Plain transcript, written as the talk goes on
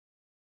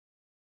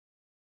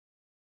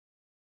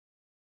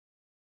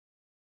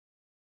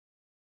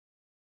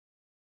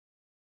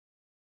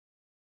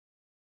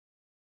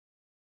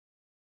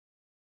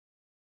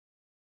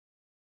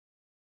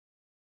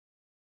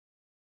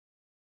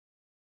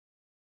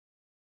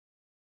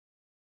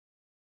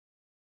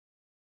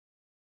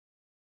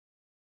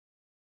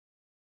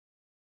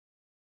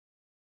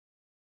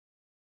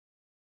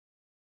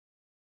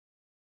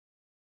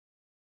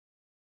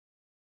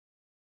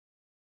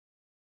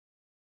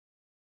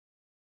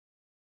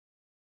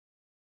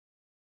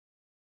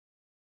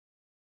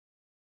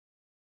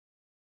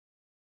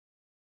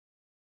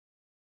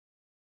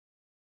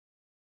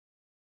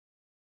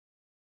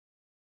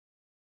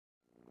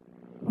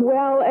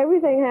Well,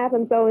 everything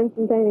happened so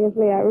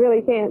instantaneously. I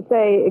really can't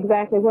say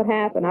exactly what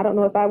happened. I don't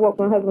know if I woke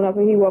my husband up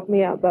or he woke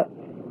me up, but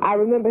I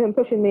remember him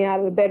pushing me out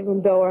of the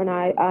bedroom door, and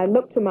I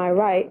looked to my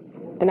right,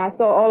 and I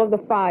saw all of the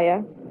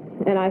fire,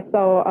 and I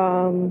saw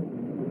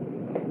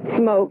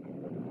smoke,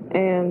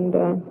 and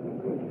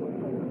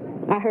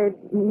I heard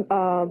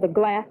the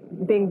glass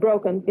being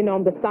broken,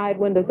 on the side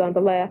windows on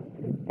the left,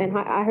 and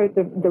I heard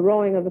the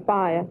roaring of the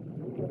fire.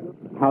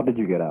 How did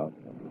you get out?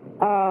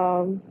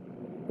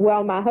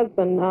 Well, my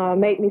husband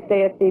made me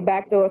stay at the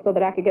back door so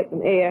that I could get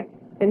some air,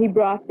 and he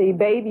brought the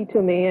baby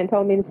to me and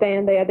told me to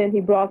stand there. Then he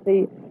brought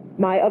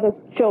my other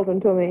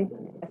children to me.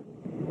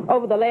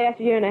 Over the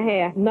last year and a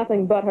half,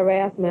 nothing but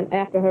harassment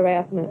after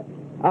harassment.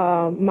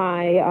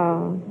 My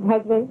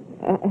husband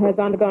has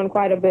undergone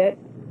quite a bit,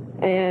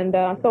 and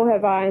so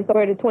have I. And so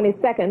on the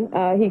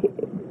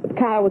 22nd,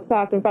 Kyle was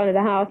parked in front of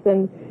the house,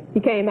 and he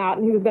came out,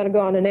 and he was going to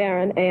go on an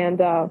errand, and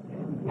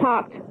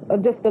parked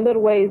just a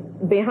little ways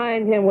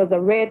behind him was a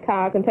red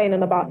car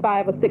containing about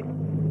 5 or 6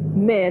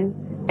 men,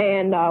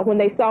 and when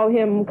they saw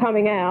him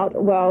coming out,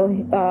 well,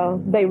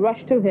 they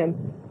rushed to him.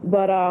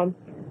 But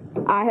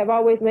I have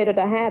always made it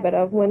a habit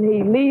of when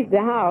he leaves the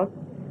house,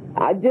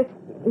 I just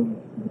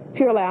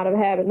purely out of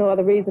habit, no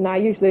other reason, I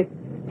usually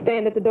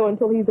stand at the door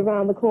until he's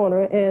around the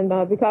corner,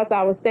 and because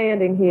I was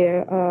standing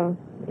here,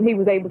 he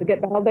was able to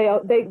get back.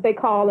 They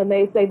call and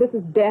they say, this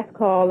is death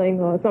calling,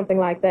 or something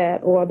like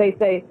that, or they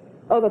say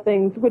other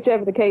things,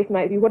 whichever the case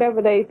might be.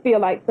 Whatever they feel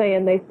like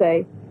saying, they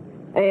say.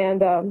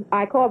 And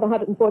I called the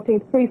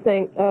 114th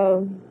Precinct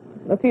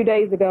a few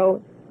days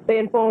ago. They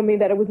informed me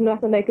that it was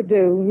nothing they could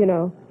do,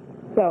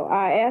 So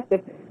I asked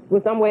if there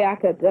was some way I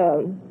could,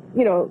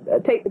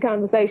 take the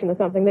conversation or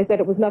something. They said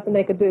it was nothing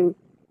they could do.